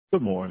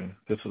Good morning.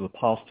 This is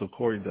Apostle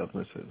Corey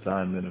Douglas at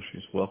Zion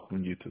Ministries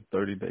welcoming you to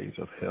 30 Days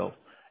of Health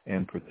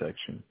and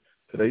Protection.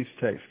 Today's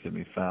text can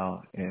be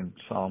found in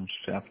Psalms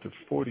chapter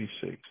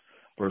 46,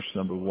 verse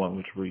number 1,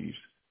 which reads,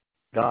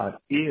 God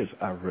is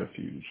our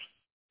refuge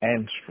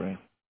and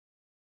strength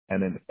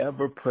and an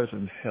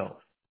ever-present help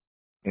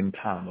in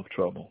time of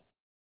trouble.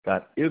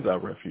 God is our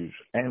refuge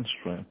and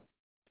strength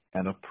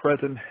and a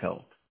present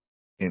help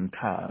in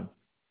time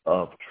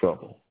of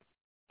trouble.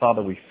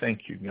 Father, we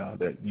thank you, God,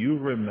 that you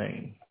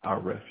remain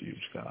our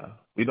refuge, God.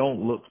 We don't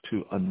look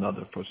to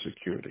another for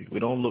security. We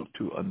don't look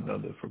to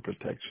another for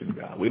protection,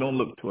 God. We don't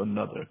look to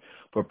another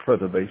for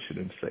preservation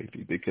and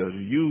safety because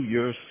you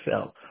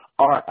yourself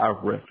are our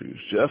refuge.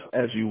 Just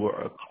as you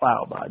were a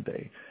cloud by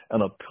day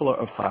and a pillar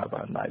of fire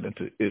by night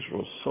unto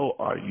Israel, so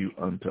are you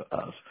unto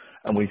us.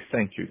 And we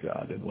thank you,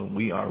 God, that when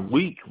we are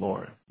weak,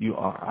 Lord, you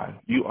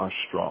are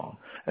strong.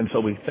 And so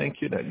we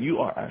thank you that you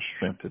are our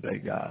strength today,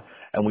 God.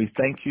 And we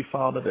thank you,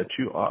 Father, that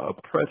you are a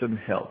present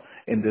help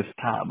in this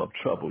time of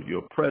trouble. You're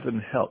a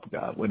present help,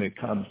 God, when it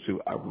comes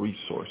to our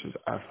resources,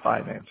 our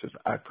finances,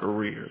 our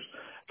careers.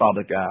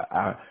 Father God,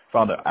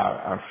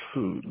 our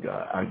food,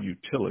 God, our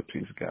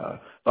utilities, God.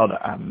 Father,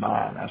 our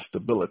mind, our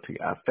stability,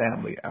 our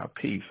family, our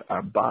peace,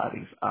 our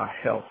bodies, our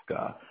health,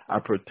 God, our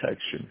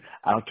protection,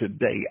 our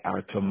today,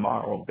 our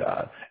tomorrow,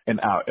 God, and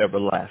our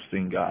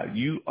everlasting God.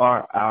 You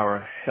are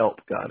our help,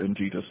 God, in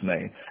Jesus'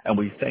 name. And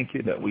we thank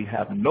you that we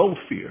have no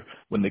fear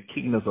when the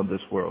kingdoms of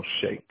this world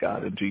shake,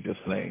 God, in Jesus'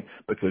 name,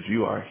 because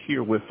you are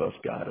here with us,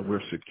 God, and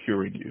we're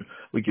securing you.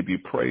 We give you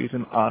praise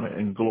and honor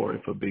and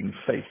glory for being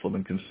faithful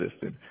and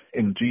consistent.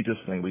 In Jesus'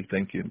 name, we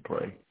thank you and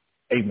pray.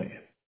 Amen.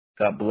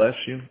 God bless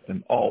you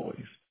and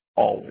always,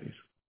 always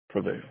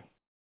prevail.